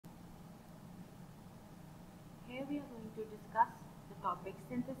we are going to discuss the topic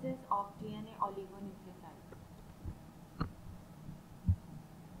synthesis of DNA oligonucleotides.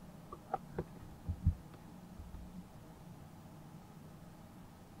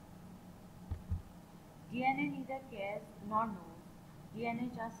 DNA neither cares nor knows. DNA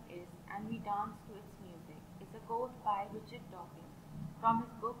just is, and we dance to its music, is a quote by Richard Dawkins from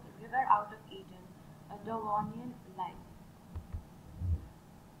his book River Out of Eden, A Darwinian Life.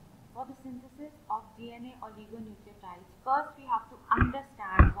 For the synthesis of DNA oligonucleotides, first we have to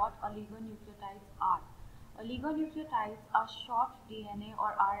understand what oligonucleotides are. Oligonucleotides are short DNA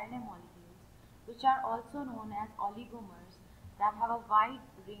or RNA molecules, which are also known as oligomers, that have a wide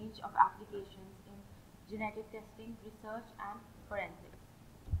range of applications in genetic testing, research, and forensics.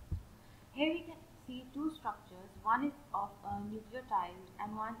 Here we can see two structures. One is of a nucleotide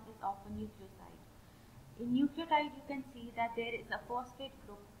and one is of a nucleoside. In nucleotide, you can see that there is a phosphate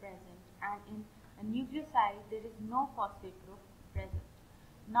group present, and in a nucleoside, there is no phosphate group present.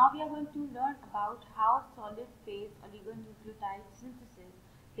 Now we are going to learn about how solid phase oligonucleotide synthesis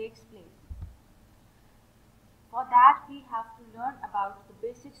takes place. For that, we have to learn about the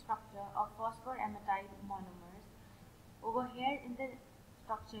basic structure of phosphoramidite monomers. Over here in the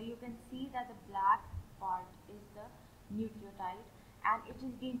structure, you can see that the black part is the nucleotide, and it is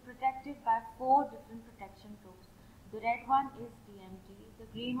being protected by 4 different protection groups. The red one is DMT, the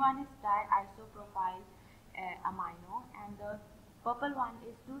green one is diisopropyl amino, and the purple one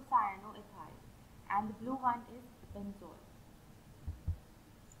is 2-cyanoethyl, and the blue one is benzol.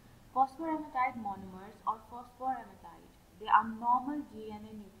 Phosphoramidite monomers or phosphoramidite, they are normal DNA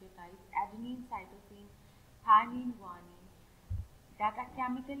nucleotides, adenine, cytosine, thymine, guanine, that are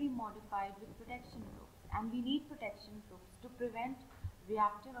chemically modified with protection groups, and we need protection groups to prevent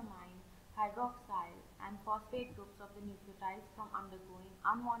reactive amine, hydroxyl, and phosphate groups of the nucleotides from undergoing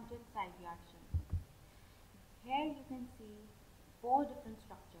unwanted side reactions. Here you can see 4 different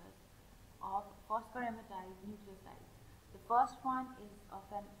structures of phosphoramidite nucleosides. The first one is of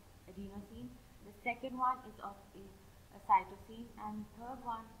an adenosine, the second one is of a cytosine, and the third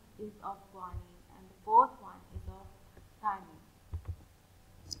one is of guanine, and the fourth one is of thymine.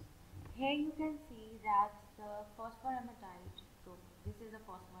 Here you can see that the phosphoramidite group, this is a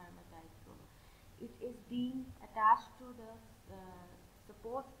phosphoramidite group, it is being attached to the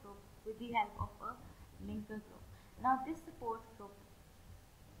support group with the help of a linker group. Now this support group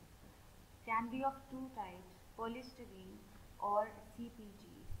can be of 2 types, polystyrene or CPG.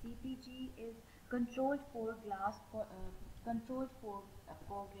 CPG is controlled for glass.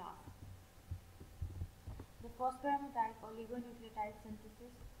 The phosphoramidite oligonucleotide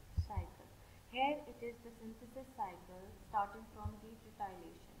synthesis cycle. Here it is the synthesis cycle starting from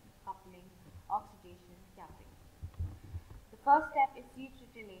DETRITYLATIon, coupling, oxidation, capping. The first step is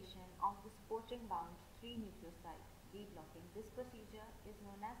DETRITYLATIon of the supporting bound 3 nucleosides, deblocking. This procedure is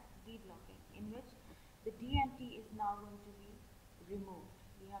known as deblocking, in which the DMT is now going to be removed.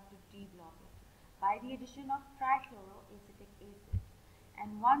 We have to deblock it by the addition of trichloroacetic acid.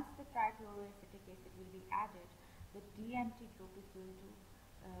 And once the trichloroacetic acid will be added, the DMT group is going to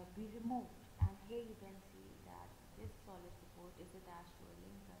be removed. And here you can see that this solid support is attached to a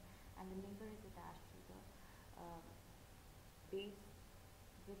linker, and the linker is attached to the base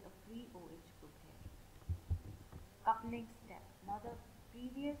with a free OH group here. Coupling step. Now you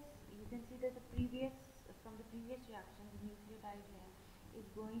can see that from the previous reaction, the nucleotide here is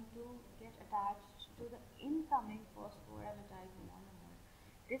going to get attached to the incoming phosphoramidite monomer.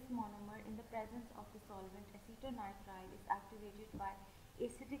 This monomer, in the presence of the solvent acetonitrile, is activated by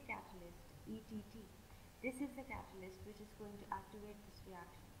acidic catalyst, ETT. This is the catalyst which is going to activate this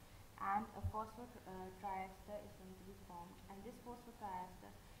reaction, and a phosphotriester is going to be formed, and this phosphotriester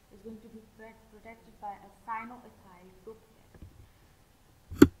is going to be protected by a cyanoethyl group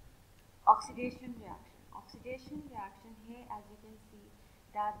here. Oxidation reaction. Oxidation reaction, here as you can see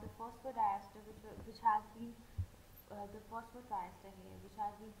that the phosphodiester which has been the phosphotriester here, which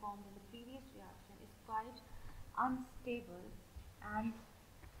has been formed in the previous reaction, is quite unstable, and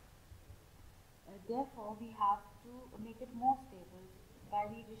therefore we have to make it more stable by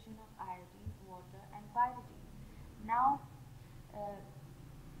the addition of iodine, water, and pyridine. Now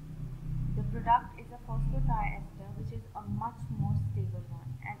the product is a phosphotriester, which is a much more stable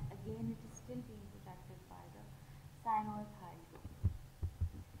one, and again it is still being protected by the cyanoethyl group.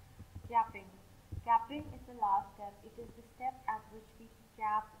 Capping. Capping is the last step. It is the step at which we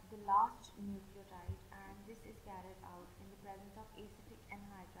cap the last nucleotide, and this is carried out in the presence of acetic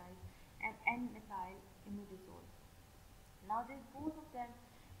anhydride and N-methyl imidazole. Now both of them,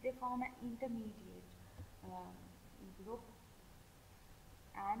 they form an intermediate group,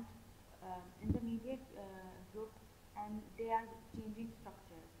 and intermediate group, and they are changing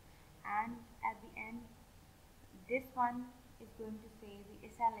structures, and at the end this one is going to stay, the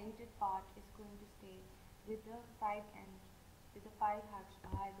acylated part is going to stay with the 5 end, with the 5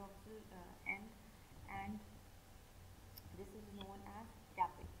 hydroxyl end, and this is known as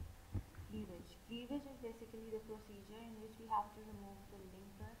capping. Cleavage. Cleavage is basically the procedure in which we have to remove the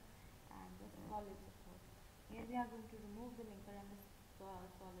linker and the solid support. Here we are going to remove the linker and the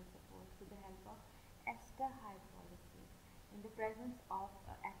solid support with the help of ester hydrolysis in the presence of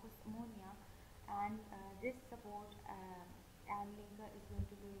aqueous ammonia, and this support and linker is going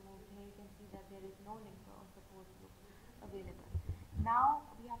to be removed. Here you can see that there is no linker or support group available. Now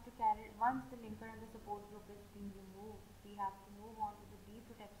we have to carry, once the linker and the support group is being removed, we have to move on to the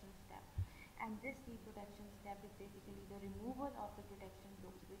deprotection step, and this deprotection step is basically the removal of the protection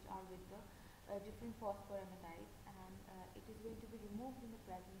groups which are with the different phosphoramidites, and it is going to be removed in the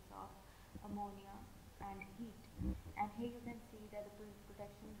presence of ammonia and heat. And here you can see that the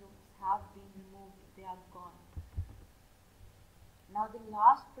protection groups have been removed, they are gone. Now the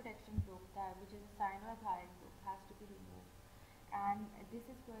last protection group, which is a cyanoethyl group, has to be removed, and this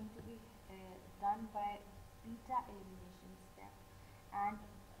is going to be done by beta elimination step, and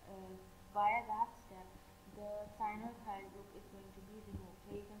via that step the cyanoethyl group is going to be removed.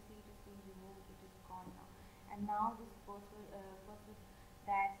 Here you can see it is being removed, it is gone now, and now this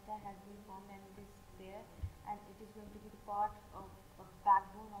phosphodiester has been formed, and it is there, and it is going to be the part of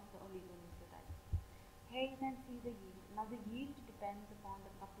backbone of the oligonucleotides. Here you can see the yield. Now the yield depends upon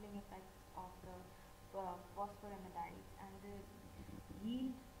the coupling effects of the phosphoramidites, and the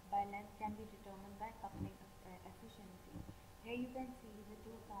yield by length can be determined by coupling efficiency. Here you can see the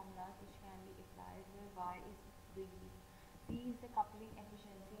two formulas which can be applied, where Y is the yield, B is the coupling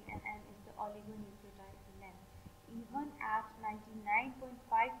efficiency, and N is the oligonucleotide length. Even at 99.5%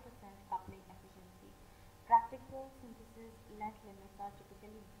 coupling efficiency, practical synthesis length limits are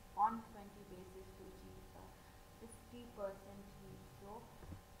typically 120 bases to achieve a 50% yield. So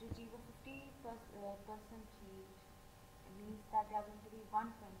to achieve a 50% yield means that there are going to be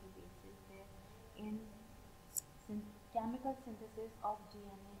 120 bases there in chemical synthesis of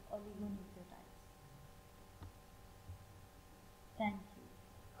DNA oligonucleotides. Thank you.